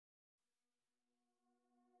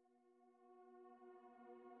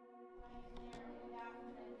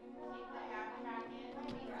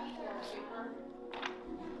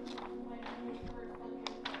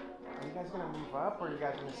or are you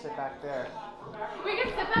guys going to sit back there? We can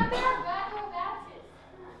sit back there?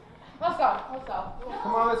 Let's go.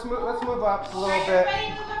 Come on, let's move up a little bit. Everybody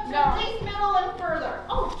move up to at least middle and further.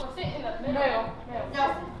 Oh, so sit in the middle.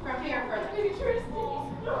 No, from here further.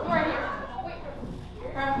 Right here. Wait.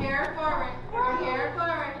 From here forward. From here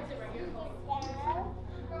forward.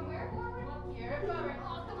 From where forward? Here forward.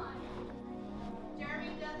 Oh, come on. Jeremy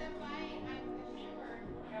doesn't bite. I'm a shimmer.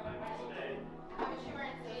 I'm a shimmer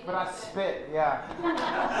and say. But I spit, yeah.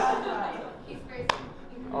 He's crazy.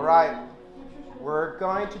 All right. We're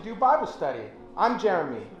going to do Bible study. I'm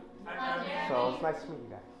Jeromie. So it's nice to meet you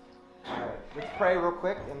guys. All right. Let's pray real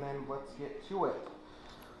quick and then let's get to it.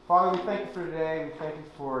 Father, we thank you for today. We thank you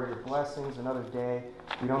for your blessings, another day.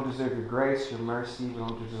 We don't deserve your grace, your mercy. We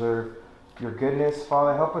don't deserve your goodness.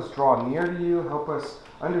 Father, help us draw near to you. Help us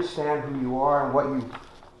understand who you are and what you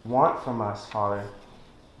want from us, Father.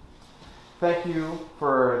 Thank you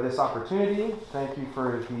for this opportunity. Thank you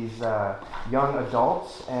for these young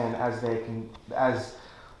adults, and as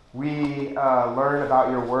we learn about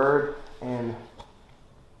your word, and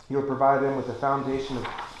you'll provide them with a foundation of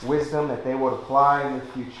wisdom that they will apply in the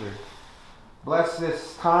future. Bless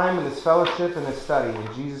this time and this fellowship and this study.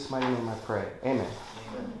 In Jesus' mighty name I pray. Amen.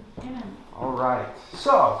 Amen. All right.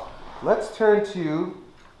 So let's turn to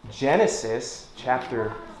Genesis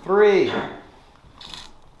chapter 3.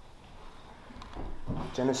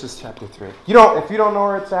 Genesis chapter 3. If you don't know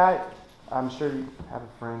where it's at, I'm sure you have a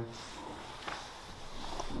friend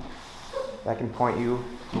that can point you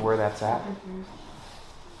to where that's at.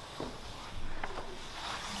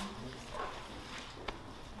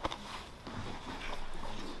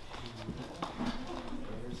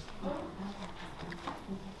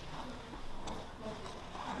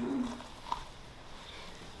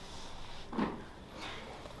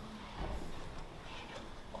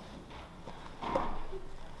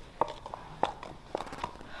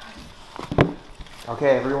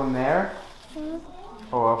 Okay, everyone there? Oh,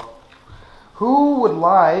 well. Who would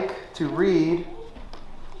like to read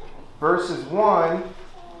verses 1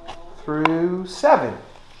 through 7?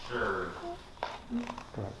 Sure. Go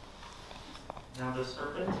ahead. Now the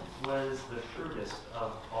serpent was the shrewdest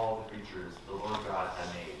of all the creatures the Lord God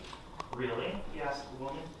had made. Really? He asked the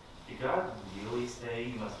woman. Did God really say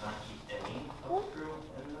you must not eat any of the fruit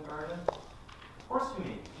in the garden? Of course you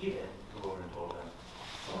may eat it, the woman told him.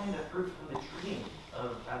 It's only the fruit from the tree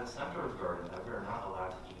at the center of the garden that we are not allowed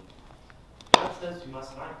to eat. God says you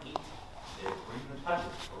must not eat it or even touch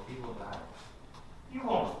it, or we will die. You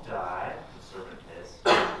won't die, the serpent hissed.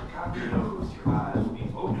 God knows your eyes will be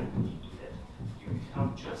open when you eat it. You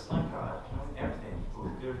become just like God, knowing everything,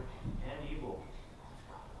 both good and evil.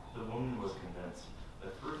 The woman was convinced.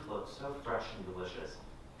 The fruit looked so fresh and delicious,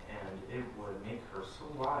 and it would make her so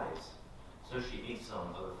wise. So she ate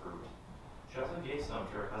some of the fruit. She also gave some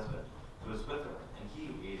to her husband, who was with her, and he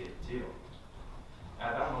ate it too.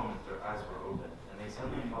 At that moment, their eyes were open, and they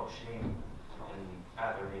suddenly felt shame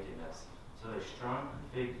at their nakedness. So they strung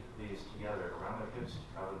fig leaves together around their hips to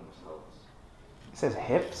cover themselves. It says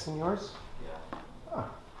hips in yours? Yeah.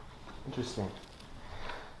 Oh, interesting.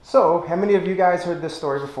 So, how many of you guys heard this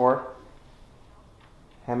story before?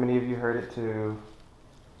 How many of you heard it to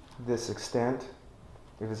this extent?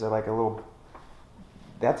 If it's like a little...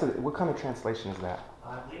 what kind of translation is that?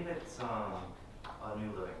 I believe it's a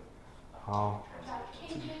New Living. Oh.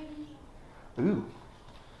 Ooh.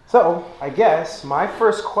 So, I guess my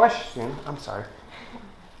first question... I'm sorry.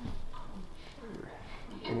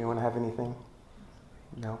 Anyone have anything?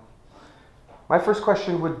 No? My first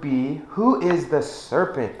question would be, who is the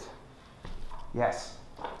serpent? Yes.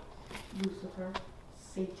 Lucifer,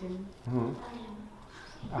 Satan. Mm-hmm.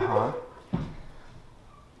 Uh-huh.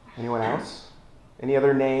 Anyone else? Any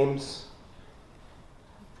other names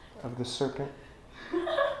of the serpent?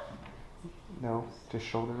 No? Just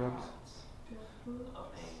shoulder rubs?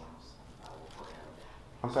 Of names.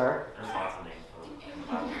 I'm sorry? There's lots of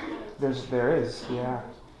names. There is, yeah.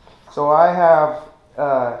 So I have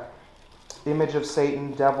image of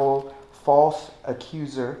Satan, devil, false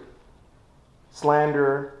accuser,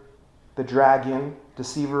 slanderer, the dragon,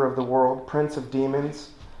 deceiver of the world, prince of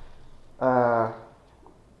demons, or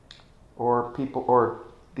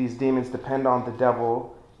these demons depend on the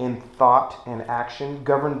devil in thought and action,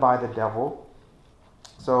 governed by the devil.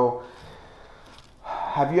 So,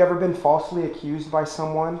 have you ever been falsely accused by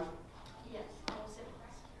someone? Yes, I was it.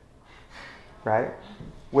 Right?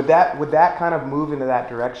 Would that kind of move into that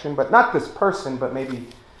direction? But not this person, but maybe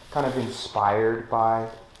kind of inspired by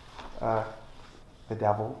the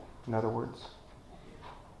devil, in other words.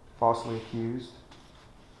 Falsely accused.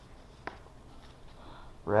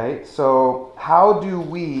 right? So how do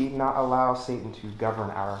we not allow Satan to govern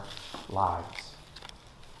our lives?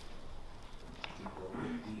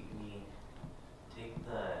 We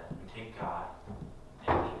take God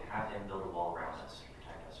and we have him build a wall around us to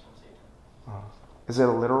protect us from Satan. Is it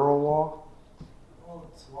a literal wall? Well,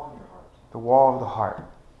 it's a wall in your heart. The wall of the heart.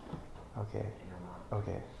 Okay. In your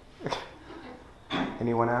mind. Okay.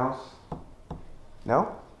 Anyone else?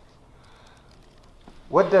 No?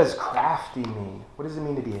 What does crafty mean? What does it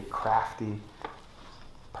mean to be a crafty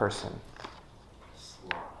person?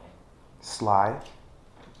 Sly. Sly?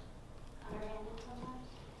 Underhanded sometimes.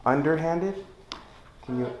 Underhanded?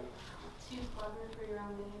 Can you? Too clever for your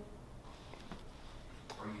own game.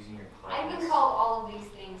 Or using your I've cleverness. been called all of these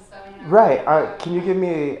things, so you know. Right. Can you give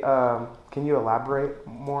me? Can you elaborate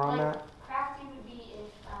more on Like, that? crafty would be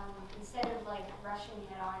if instead of like rushing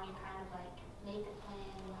it on, you kind of like make a plan,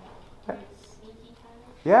 like you're sneaky kind of.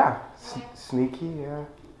 Yeah. Yeah. Sneaky. Yeah.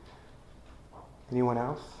 Anyone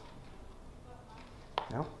else?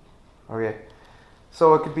 No. Okay.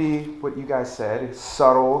 So it could be what you guys said. It's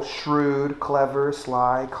subtle, shrewd, clever,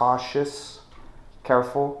 sly, cautious,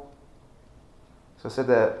 careful. So it said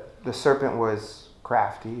that the serpent was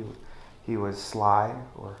crafty. He was sly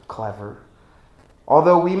or clever.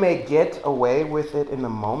 Although we may get away with it in the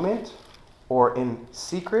moment or in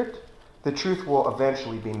secret, the truth will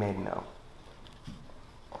eventually be made known.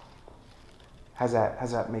 How's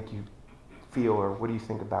that make you feel, or what do you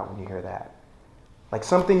think about when you hear that? Like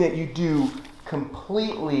something that you do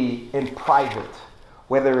completely in private,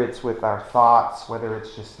 whether it's with our thoughts, whether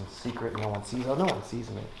it's just in secret, no one sees. Oh, no one sees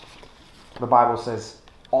me. The Bible says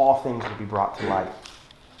all things will be brought to light.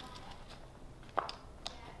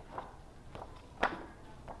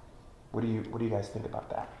 What do you guys think about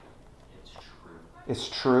that? It's true. It's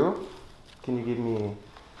true? Can you give me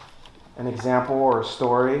an example or a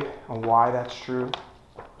story on why that's true?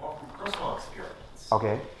 Well, from personal experience.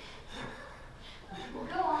 Okay.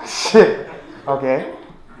 Go on. Okay.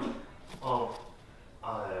 Well,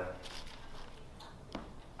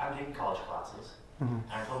 I'm taking college classes, Mm-hmm. and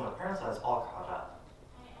I told my parents I was all caught up.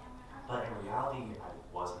 But in reality, I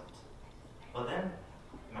wasn't. But then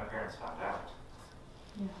my parents found out,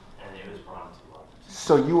 Yeah. and it was brought into light.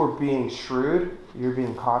 So you were being shrewd? You were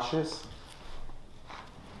being cautious?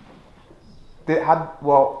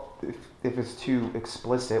 If it's too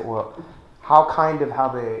explicit, how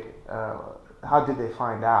did they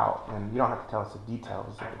find out? And you don't have to tell us the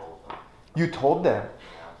details. I told them. You told them?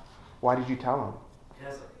 Yeah. Why did you tell them?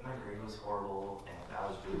 Because my grade was horrible, and I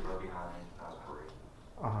was really far behind, and I was worried.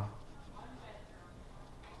 Uh-huh.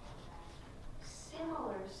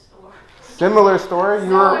 Similar story. Similar story?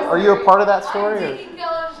 Are you a part of that story? I'm Or? taking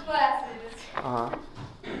college classes. Uh-huh.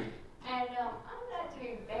 And I'm not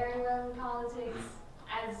doing very well in politics,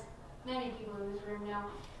 as many people in this room know.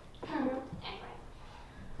 Anyway.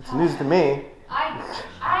 It's news to me. I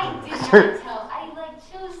did not tell. I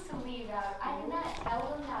chose to leave out. I did not tell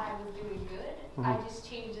them that I was doing good. I just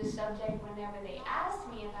changed the subject whenever they asked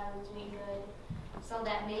me if I was doing good, so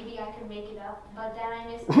that maybe I could make it up. But then I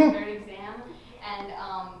missed the third exam, and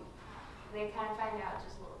they kind of found out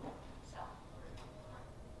just a little bit. So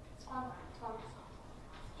it's fun. It's fun.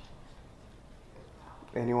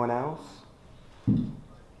 Anyone else?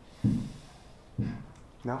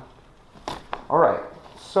 No? All right.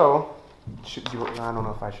 So, I don't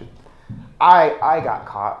know if I should. I got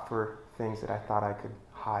caught for things that I thought I could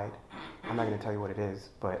hide. I'm not going to tell you what it is,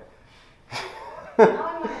 but. Now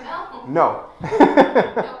I want to know. No.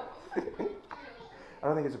 No. I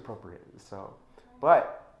don't think it's appropriate. So,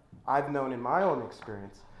 but I've known in my own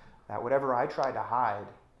experience that whatever I try to hide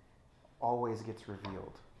always gets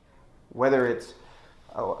revealed. Whether it's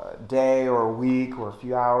a day or a week or a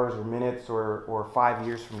few hours or minutes or 5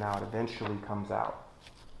 years from now, it eventually comes out.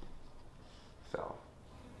 So.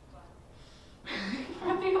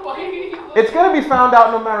 It's going to be found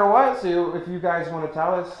out no matter what. So if you guys want to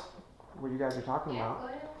tell us what you guys are talking Yeah, about. go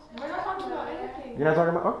ahead. We're not talking about anything. You're not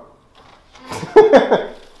talking about?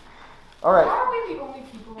 Oh. All Why right. are we the only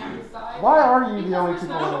people on this side? Why are you the Because only we're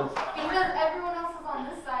people special. on this? Because everyone else is on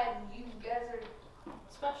this side, and you guys are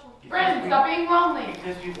Special. Because Brandon, we- stop being lonely.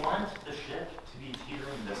 Because we want the ship to be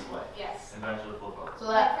teetering this way, yes. and eventually flip over. So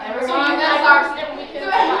that So everyone you on that guys side are- and we so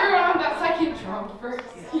can everyone on that side can jump first.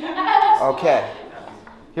 Okay.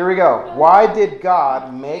 Here we go. Why did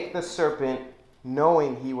God make the serpent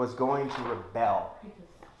knowing he was going to rebel?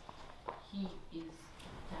 He is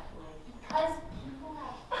that way. Because people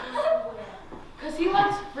have Because he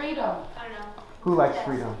likes freedom. I don't know. Who likes Yes.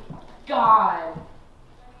 freedom? God.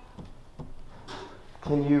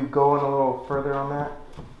 Can you go in a little further on that?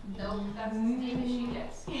 Nope, that's as deep as she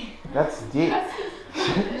gets. That's deep.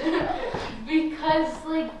 Because,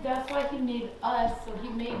 like, that's why he made us. So he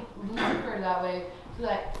made Lucifer that way. So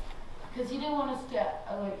that, because he didn't want us to,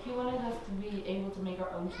 he wanted us to be able to make our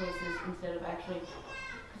own choices instead of actually,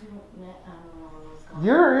 I don't know what was going on.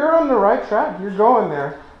 You're on the right track. You're going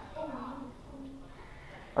there.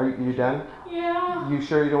 Are you done? Yeah. You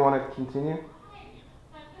sure you don't want to continue?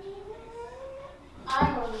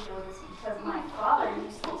 I only know this because my father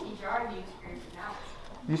used to teach our youth group now.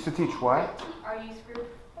 Used to teach what? Our youth group.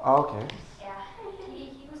 Oh, okay. Yeah.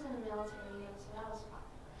 He was in the military, so that was fun.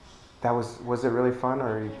 That was it really fun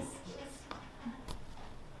or? Anyway.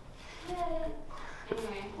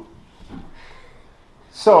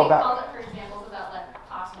 So They about. called it for examples about like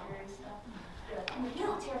posture and stuff. They're like, in the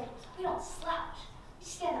military, we don't slouch. We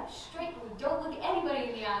stand up straight and we don't look at anybody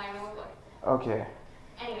in the eye. And we're like, Okay.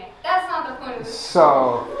 anyway, that's not the point of this.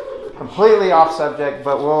 So completely off subject,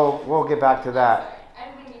 but we'll get back to that. I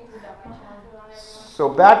didn't mean to dump my childhood on everyone. So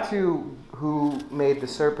back to who made the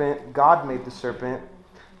serpent. God made the serpent,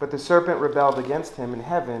 but the serpent rebelled against him in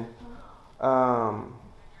heaven,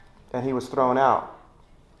 and he was thrown out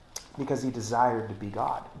because he desired to be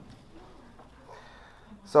God.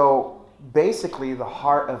 So basically, the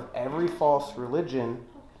heart of every false religion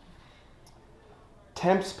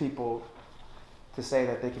tempts people to say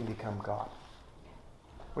that they can become God.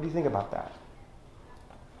 What do you think about that?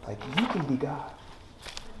 Like, you can be God.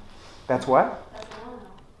 That's what? That's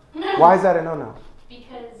a no-no. Why is that a no-no?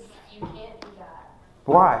 Because you can't be God.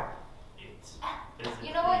 Why? It's physically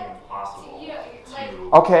You know what? impossible You know, like,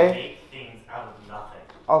 to Okay. make things out of nothing.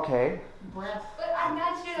 Okay. Breath. but I'm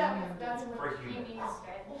not sure that's For what humans. humans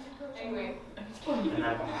said. Anyway. And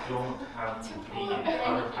that you don't have to be in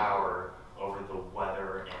utter power over the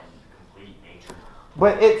weather and complete nature.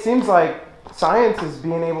 But it seems like science is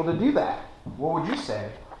being able to do that. What would you say?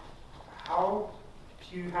 How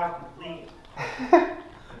do you have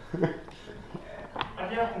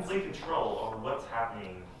complete control over what's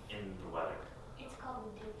happening in the weather? It's called a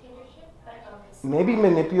dictatorship, but okay. Maybe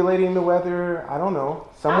manipulating the weather. I don't know.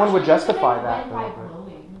 Someone would justify that. By Though,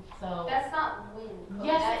 blowing, so. That's not wind.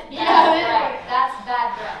 Yes, That's yeah, bad. That's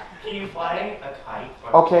bad breath. Can you fly a kite? by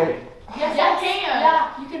Okay. blowing? Yes, Yes, I can.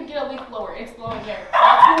 Yeah, you can get a leaf blower. It's blowing there.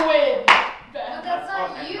 That's the wind. But that's not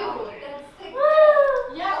That's you. technology. That's the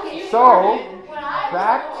Yeah, Okay, you So, started. When I was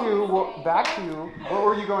back going to what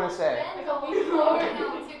were you going to say? Then the leaf blower. No, to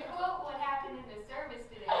quote what happened in the service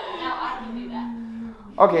today. Now I can do that.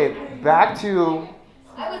 Okay, back to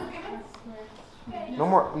I was given. no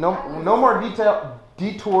more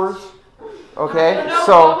detours. Okay, No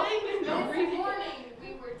so blowing, no This breathing. morning we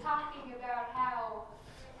were talking about how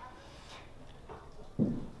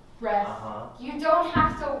Breath. Uh-huh. you don't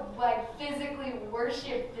have to like physically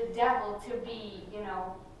worship the devil to be,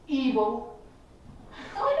 Evil.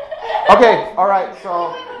 okay, all right.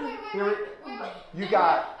 So Wait. here you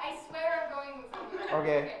got. I swear I'm going somewhere.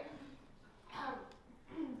 Okay.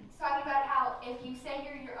 It's talking about how if you say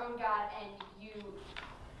you're your own God and you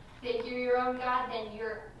think you're your own God, then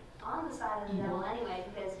you're on the side of the devil anyway,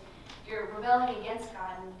 because you're rebelling against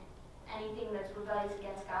God, and anything that's rebellious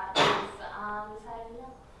against God is on the side of the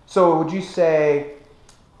devil. So would you say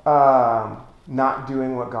not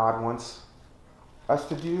doing what God wants us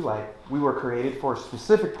to do? Like, we were created for a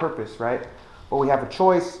specific purpose, right? But we have a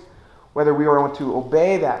choice whether we want to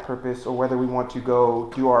obey that purpose or whether we want to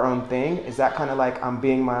go do our own thing. Is that kind of like I'm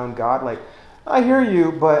being my own God? Like, I hear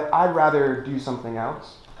you, but I'd rather do something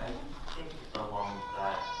else. I think along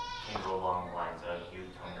that can go along the lines of you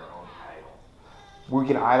becoming your own idol. We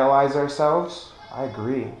can idolize ourselves. I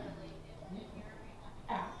agree.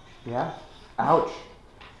 Yeah. Ouch.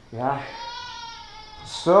 Yeah.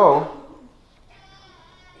 So,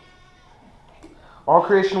 all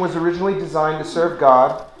creation was originally designed to serve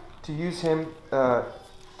God, to use Him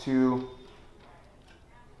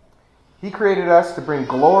He created us to bring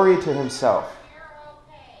glory to Himself.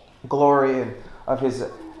 Glory of His,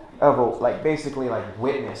 basically like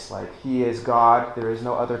witness, like He is God, there is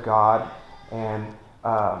no other God, and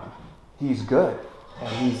He's good, and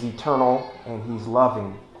He's eternal, and He's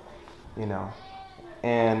loving,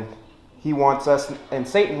 and He wants us, and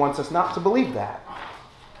Satan wants us not to believe that.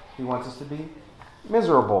 He wants us to be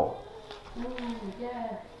miserable.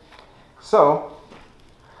 Yeah. So,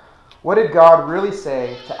 what did God really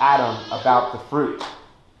say to Adam about the fruit?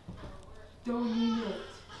 Don't eat it.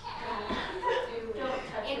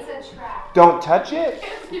 It's a trap. Don't touch it?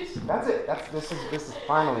 That's it. This is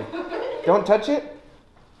finally. Don't touch it?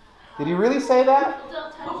 Did he really say that?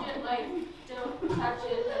 Don't touch it, don't touch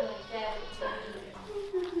it and get it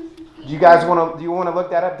to eat it. Do you want to look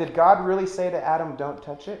that up? Did God really say to Adam, don't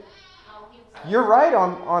touch it? No, he was You're right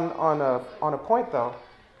on a point though.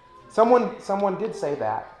 Someone did say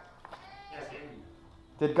that. Yes, Eve.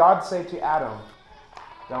 Did God say to Adam,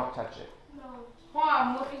 don't touch it? No. Hold on,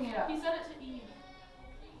 I'm looking it up. He said it to Eve.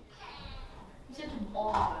 He said to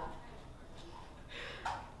all of them.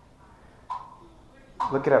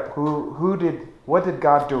 Look it up. What did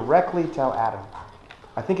God directly tell Adam?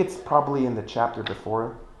 I think it's probably in the chapter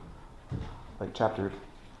before, like chapter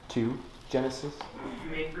 2, Genesis. You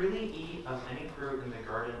may freely eat of any fruit in the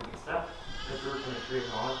garden except the fruit from the tree of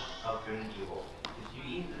knowledge of good and evil. If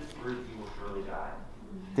you eat this fruit, you will surely die.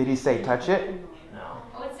 Did he say touch it? No.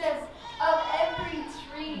 Oh, it says, of every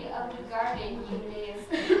tree of the garden you may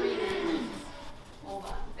freely eat. Hold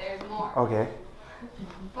on, there's more. Okay.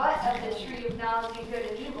 But of the tree of knowledge of good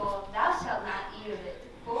and evil, thou shalt not eat of it.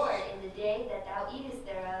 For in the day that thou eatest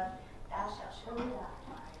thereof, thou shalt surely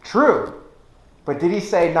die. True. But did he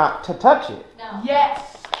say not to touch it? No.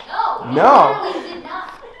 Yes. No. He No. literally did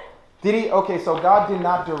not. Did he? Okay, so God did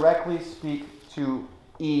not directly speak to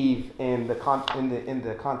Eve in the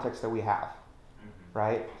context that we have,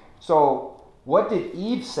 right? So what did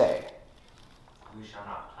Eve say? We shall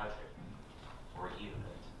not touch it or eat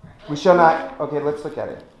of it. We shall not. Okay, let's look at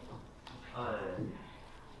it.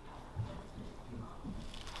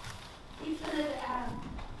 He said it to Adam.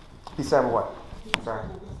 He said what? Sorry.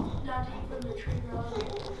 Not to eat from the tree of knowledge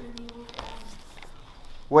of good and evil.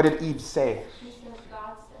 What did Eve say? She said,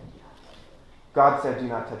 God said, not touch it. God said, "Do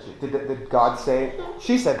not touch it." Did God say?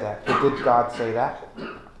 She said that. But did God say that?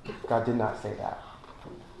 God did not say that.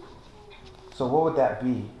 So what would that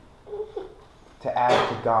be? To add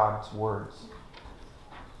to God's words.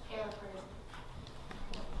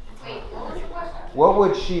 Wait, what was your question? What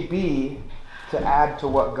would she be to add to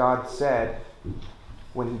what God said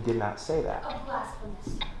when He did not say that? A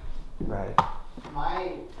blasphemous. Right.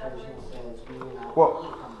 My version says we will not Well-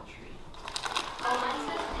 eat from the tree. Oh, mine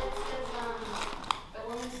says, it says, the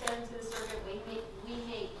woman said unto the serpent, we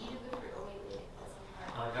may eat of the fruit. Oh, wait, that's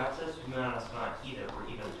not part. God says we must not eat it or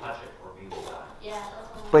even touch it or we will die. Yeah,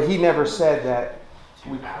 that's what But He never said that. To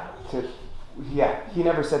Adam. He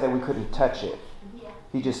never said that we couldn't touch it. Yeah.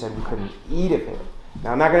 He just said we couldn't eat of it.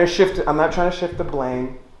 Now I'm not trying to shift the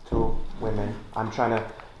blame to women. I'm trying to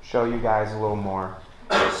show you guys a little more.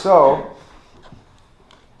 So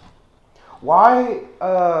why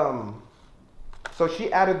so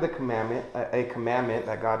she added the commandment, a commandment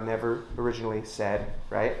that God never originally said,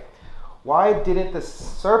 right? Why didn't the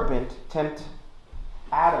serpent tempt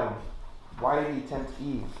Adam? Why did he tempt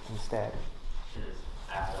Eve instead? Because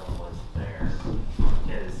Adam was there.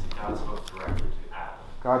 Because God spoke directly to Adam.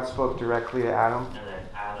 God spoke directly to Adam. And then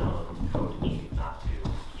Adam told Eve not to eat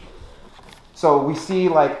of it. So we see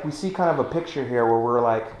kind of a picture here where we're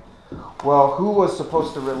like, well, who was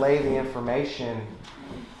supposed to relay the information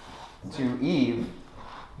to Eve?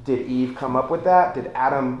 Did Eve come up with that? Did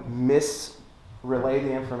Adam relay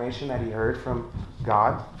the information that he heard from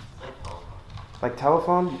God? Like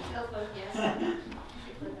telephone? yes.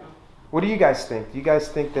 What do you guys think? Do you guys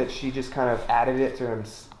think that she just kind of added it to him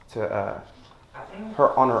to I think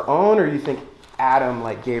her on her own, or you think Adam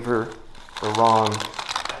gave her the wrong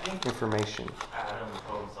information? Adam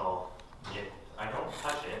told himself, if I don't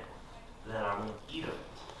touch it, then I won't eat of it.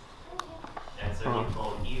 And so he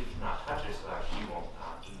told Eve to not touch it so that she won't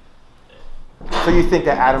not eat it. So you think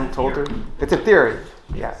that Adam told her? It's a theory.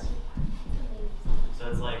 Yeah. So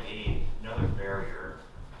it's like another barrier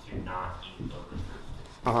to not eat of the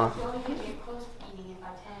fruit. Uh-huh. You only can get close to eating it by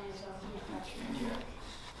telling yourself you can't touch it.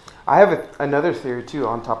 I have another theory too,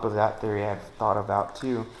 on top of that theory I've thought about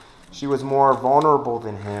too. She was more vulnerable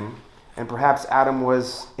than him, and perhaps Adam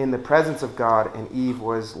was in the presence of God and Eve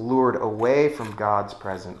was lured away from God's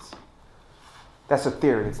presence. That's a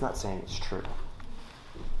theory, it's not saying it's true.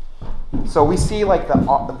 So we see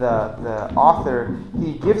the author,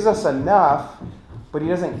 he gives us enough, but he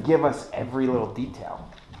doesn't give us every little detail.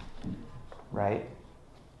 Right?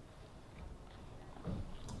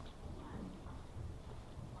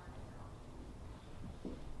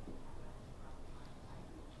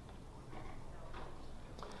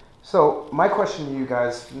 So my question to you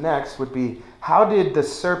guys next would be, how did the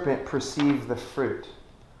serpent perceive the fruit?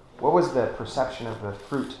 What was the perception of the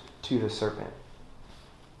fruit to the serpent?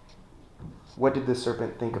 What did the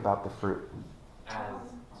serpent think about the fruit?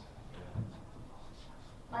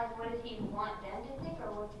 Like, what did he want them to think,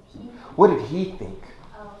 or what did he think? What did he think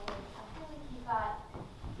Oh, okay. I feel like he thought,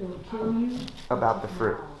 It would kill you. about the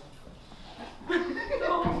fruit? I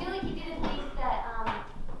feel like he didn't think that, I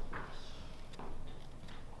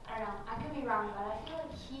don't know, I could be wrong, but I feel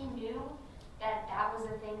like he knew that that was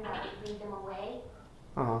a thing that would lead them away.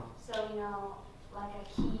 Uh-huh. So, like a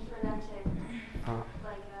key for them to,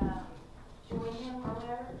 join him or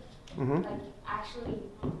whatever. Mm-hmm. Like, actually,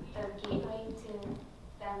 the gateway to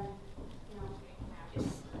them,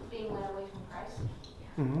 just being led away from Christ.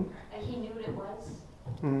 Mm-hmm. Like, he knew what it was,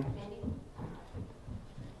 Mm-hmm. maybe.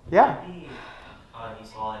 Yeah. Maybe he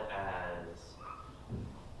saw it as,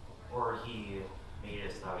 or he made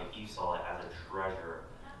it so that he saw it as a treasure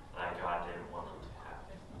that God didn't want him to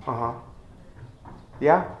have. Uh-huh.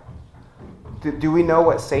 Yeah. Do we know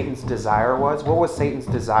what Satan's desire was? What was Satan's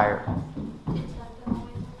desire?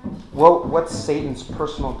 What's Satan's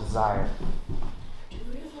personal desire?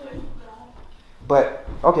 But,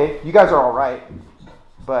 okay, you guys are all right.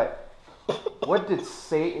 But what did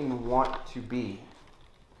Satan want to be?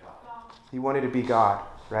 He wanted to be God,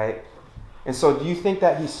 right? And so do you think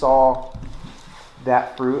that he saw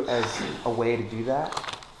that fruit as a way to do that?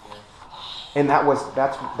 And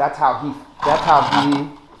that's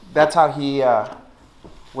how he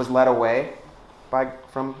was led away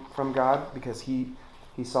from God, because he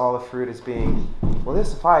saw the fruit as being, well,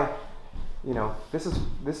 this is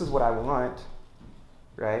what I want,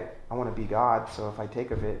 right? I want to be God, so if I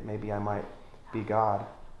take of it, maybe I might be God.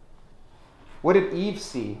 What did Eve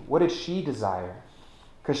see? What did she desire?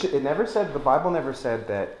 Because the Bible never said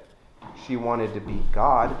that she wanted to be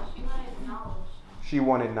God. She wanted knowledge. She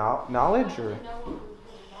wanted knowledge, or? She wanted to know what was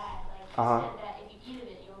good and bad. Like, he Uh-huh. said that if you eat of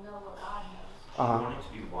it, you'll know what God knows. She wanted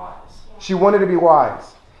to be wise. She wanted to be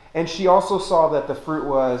wise. And she also saw that the fruit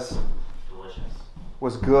was Delicious.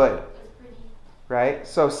 good, It was pretty. right?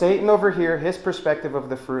 So Satan over here, his perspective of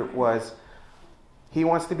the fruit was he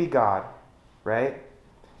wants to be God, right?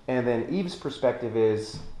 And then Eve's perspective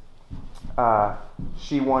is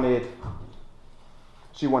she wanted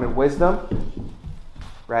wisdom,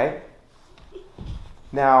 right?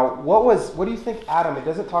 Now, what do you think Adam, it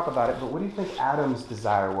doesn't talk about it, but what do you think Adam's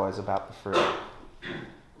desire was about the fruit?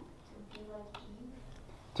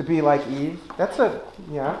 To be like Eve? That's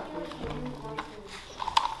yeah.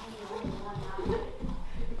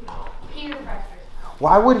 Peer pressure.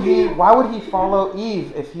 Why would he follow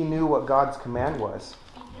Eve if he knew what God's command was?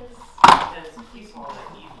 Because he saw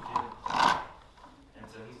that Eve didn't die. And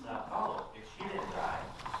so he thought, oh, if she didn't die,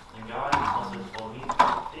 then God must have told me the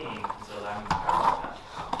thing, and so that means I was not.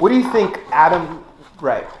 What do you think Adam,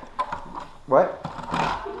 right? What?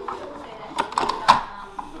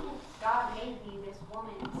 God made me this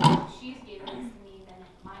woman, so if she's giving this to me, then it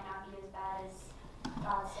might not be as bad as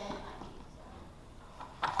God said it might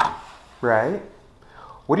be. So. Right?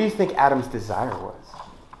 What do you think Adam's desire was?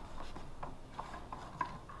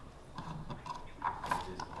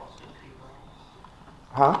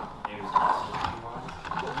 Huh?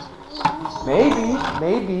 Maybe.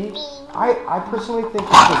 I personally think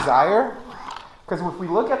his desire, because if we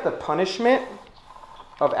look at the punishment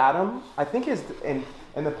of Adam, I think and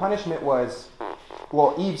the punishment was,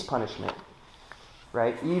 well, Eve's punishment,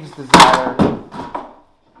 right? Eve's desire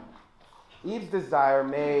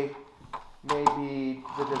may be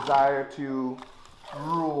the desire to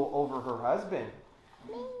rule over her husband.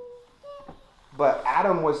 But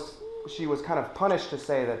she was kind of punished to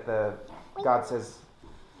say that God says,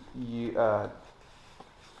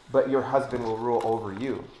 but your husband will rule over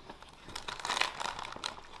you.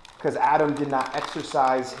 Because Adam did not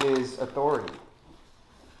exercise his authority.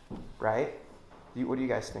 Right? What do you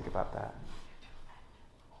guys think about that?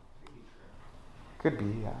 Could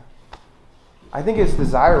be, yeah. I think his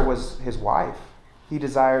desire was his wife. He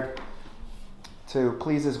desired to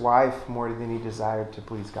please his wife more than he desired to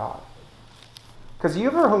please God. Because you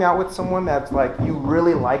ever hung out with someone that's like, you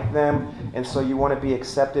really like them, and so you want to be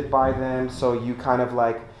accepted by them, so you kind of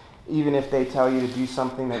like, even if they tell you to do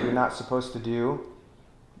something that you're not supposed to do,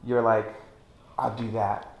 you're like, I'll do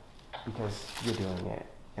that because you're doing it,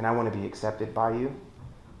 and I want to be accepted by you.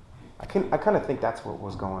 I kind of think that's what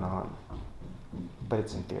was going on, but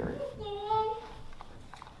it's in theory.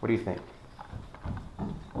 What do you think?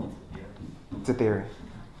 It's a theory.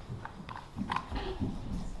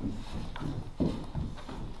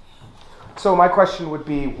 So my question would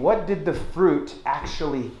be, what did the fruit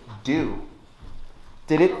actually do?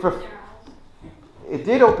 It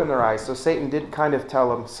did open their eyes, so Satan did kind of tell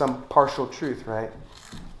them some partial truth, right?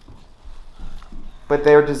 But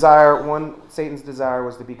their desire, Satan's desire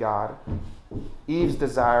was to be God. Eve's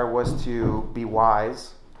desire was to be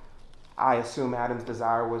wise. I assume Adam's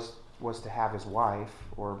desire was to have his wife,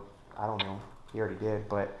 or I don't know, he already did,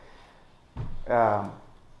 but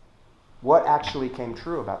what actually came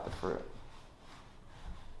true about the fruit?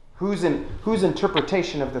 Whose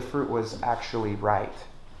interpretation of the fruit was actually right?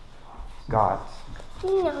 God's.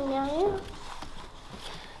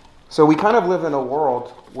 So we kind of live in a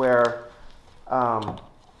world where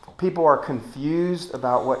people are confused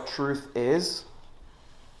about what truth is,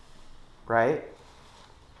 right?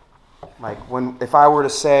 Like if I were to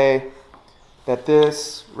say that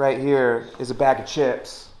this right here is a bag of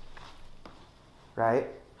chips, right?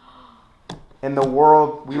 In the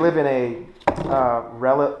world, we live in a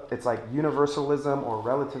it's like universalism or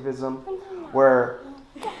relativism, where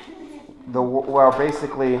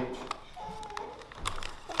basically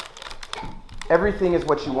everything is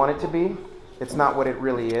what you want it to be. It's not what it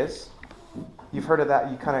really is. You've heard of that?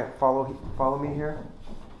 You kind of follow me here?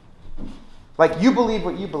 Like, you believe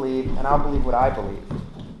what you believe, and I'll believe what I believe.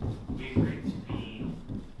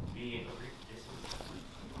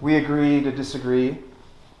 We agree to disagree.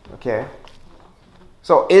 Okay.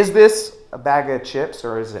 So is this a bag of chips,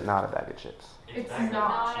 or is it not a bag of chips? It's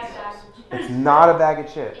not. It's not a bag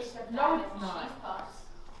of chips. It's a No, bag it's of not. cheese puffs.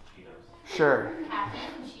 Sure. Half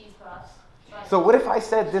eaten cheese puffs. But So what if I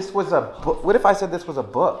said this was a what if I said this was a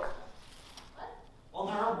book? Well,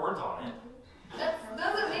 there are words on it. that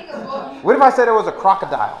doesn't make a book. What if I said it was a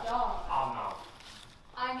crocodile? No.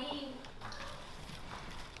 I mean,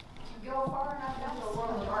 if you go far enough down the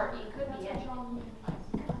world of art, it could be anything.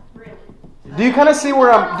 Really. Do you kind of see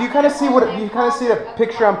where I'm? Do you kind of see the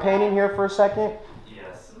picture I'm painting here for a second?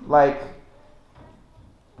 Yes. Like,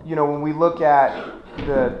 when we look at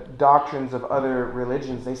the doctrines of other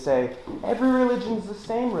religions, they say every religion is the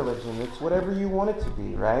same religion. It's whatever you want it to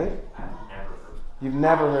be, right? You've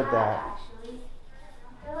never heard that. Actually,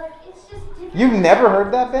 they're like, it's just different. You've never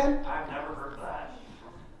heard that, Ben? I've never heard that.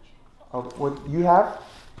 Oh, what you have?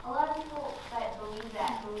 A lot of people that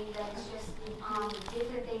believe that it's just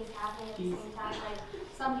different things happening at the same time. Like,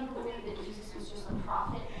 some people believe that Jesus was just a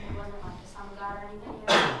prophet and he wasn't like the son of God or anything.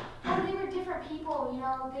 But they were different people,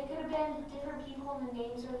 they could have been different people and the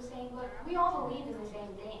names are the same, but we all believe in the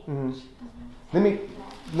same thing.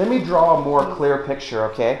 Mm-hmm. Let me draw a more clear picture,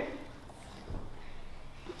 okay?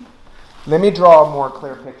 Let me draw a more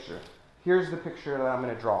clear picture. Here's the picture that I'm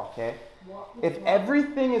going to draw, okay? If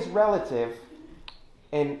everything is relative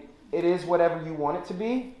and it is whatever you want it to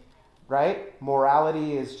be, right?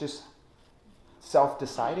 Morality is just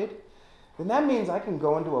self-decided, then that means I can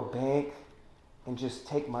go into a bank and just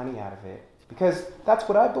take money out of it because that's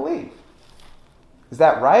what I believe. Is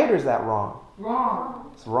that right or is that wrong? Wrong.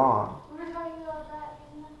 It's wrong. We were talking about that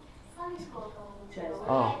in Sunday school a couple weeks ago. We were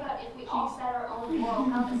Oh. talking about if we all set our own moral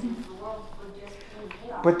compasses, the world would just be in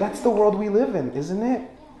chaos. But that's the world we live in, isn't it?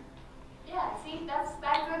 Yeah, see, that's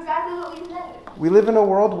exactly what we said. We live in a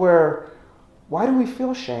world where, why do we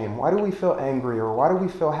feel shame? Why do we feel angry? Or why do we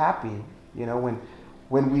feel happy?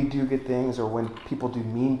 When we do good things or when people do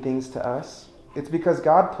mean things to us. It's because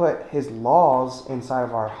God put his laws inside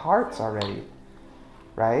of our hearts already,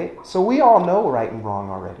 right? So we all know right and wrong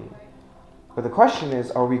already. But the question is,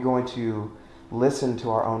 are we going to listen to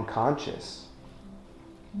our own conscience?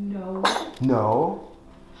 No. No.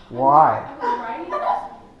 Why?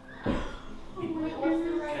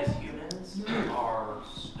 Because humans are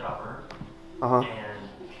stubborn Uh-huh. and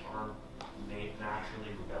are made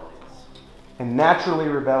naturally rebellious. And naturally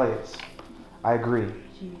rebellious. I agree.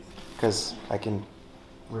 Because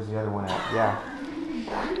where's the other one at? Yeah.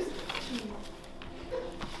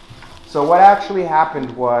 So what actually happened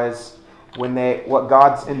was what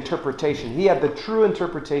God's interpretation, he had the true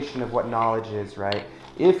interpretation of what knowledge is, right?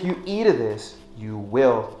 If you eat of this, you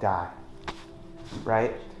will die.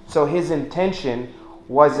 Right? So his intention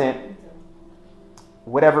wasn't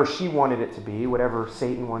whatever she wanted it to be, whatever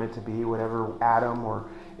Satan wanted to be, whatever Adam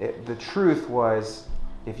the truth was,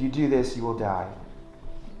 if you do this, you will die.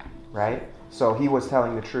 Right? So he was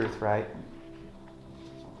telling the truth, right?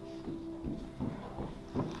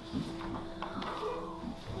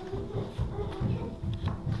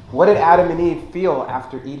 What did Adam and Eve feel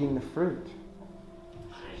after eating the fruit?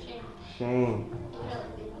 Shame.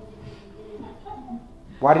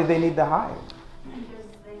 Why did they need to hide?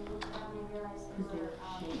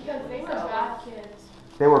 Because they were bad kids.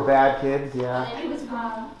 They were bad kids, yeah. They didn't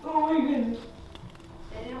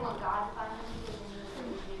want God to find them because they knew they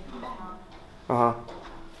would be found. Uh-huh.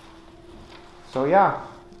 So yeah.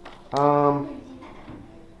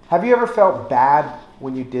 Have you ever felt bad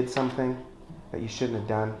when you did something that you shouldn't have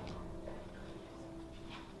done?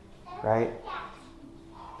 Right?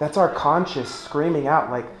 That's our conscience screaming out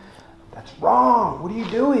like, that's wrong. What are you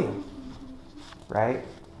doing? Right?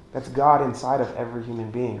 That's God inside of every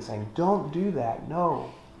human being saying, don't do that.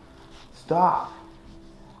 No. Stop.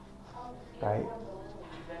 Right?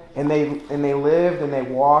 And they lived and they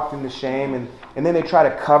walked in the shame and then they try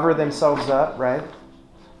to cover themselves up, right?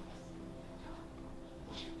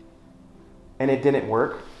 And it didn't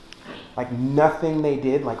work. like nothing they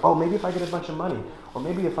did, like, oh, maybe if I get a bunch of money, or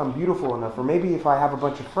maybe if I'm beautiful enough, or maybe if I have a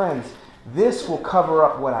bunch of friends, this will cover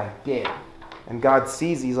up what I did. And God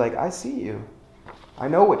sees, he's like, I see you. I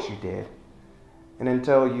know what you did. And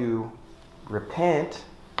until you repent,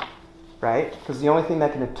 right? Because the only thing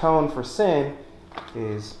that can atone for sin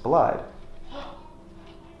is blood.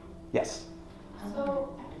 Yes?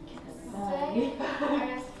 So, say,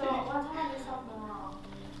 so one time I did something wrong,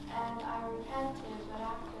 and I repented, but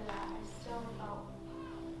after that, I still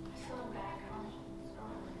had bad conscience.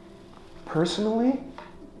 Personally,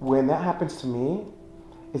 when that happens to me,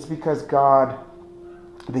 it's because God,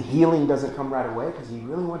 the healing doesn't come right away because he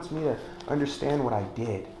really wants me to understand what I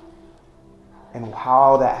did and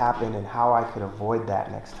how that happened and how I could avoid that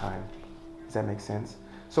next time. Does that make sense?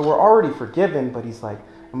 So we're already forgiven, but he's like,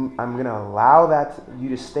 I'm going to allow you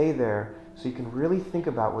to stay there so you can really think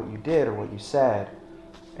about what you did or what you said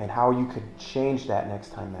and how you could change that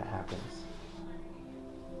next time that happens.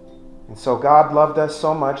 And so God loved us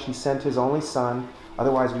so much, he sent his only son.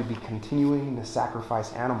 Otherwise, we'd be continuing to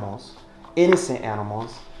sacrifice animals, innocent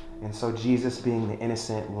animals. And so Jesus, being the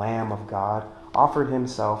innocent Lamb of God, offered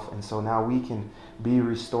himself. And so now we can be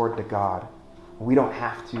restored to God. We don't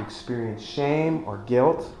have to experience shame or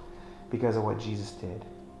guilt because of what Jesus did.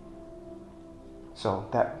 So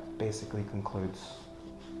that basically concludes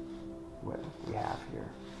what we have here.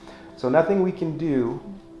 So nothing we can do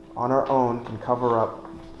on our own can cover up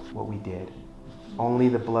what we did. Only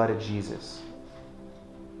the blood of Jesus.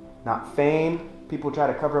 Not fame. People try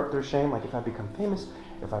to cover up their shame. Like, if I become famous,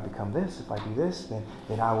 if I become this, if I do this,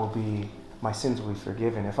 then I will be, my sins will be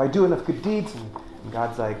forgiven. If I do enough good deeds, and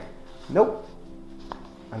God's like, nope.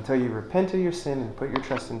 Until you repent of your sin and put your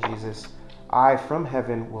trust in Jesus, I from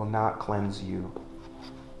heaven will not cleanse you.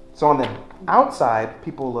 So on the outside,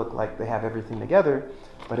 people look like they have everything together,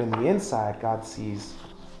 but in the inside, God sees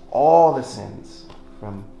all the sins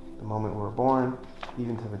from the moment we were born,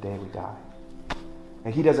 even to the day we die.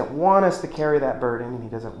 And he doesn't want us to carry that burden, and he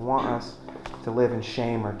doesn't want us to live in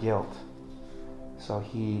shame or guilt. So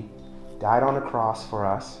he died on a cross for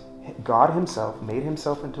us. God himself made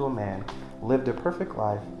himself into a man, lived a perfect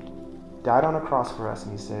life, died on a cross for us,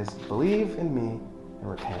 and he says, believe in me and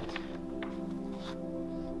repent.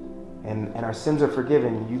 And our sins are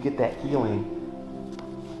forgiven, and you get that healing,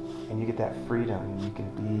 and you get that freedom, and you can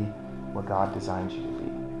be what God designed you to be.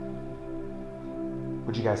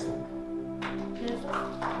 What do you guys think? Yes.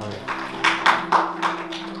 Okay.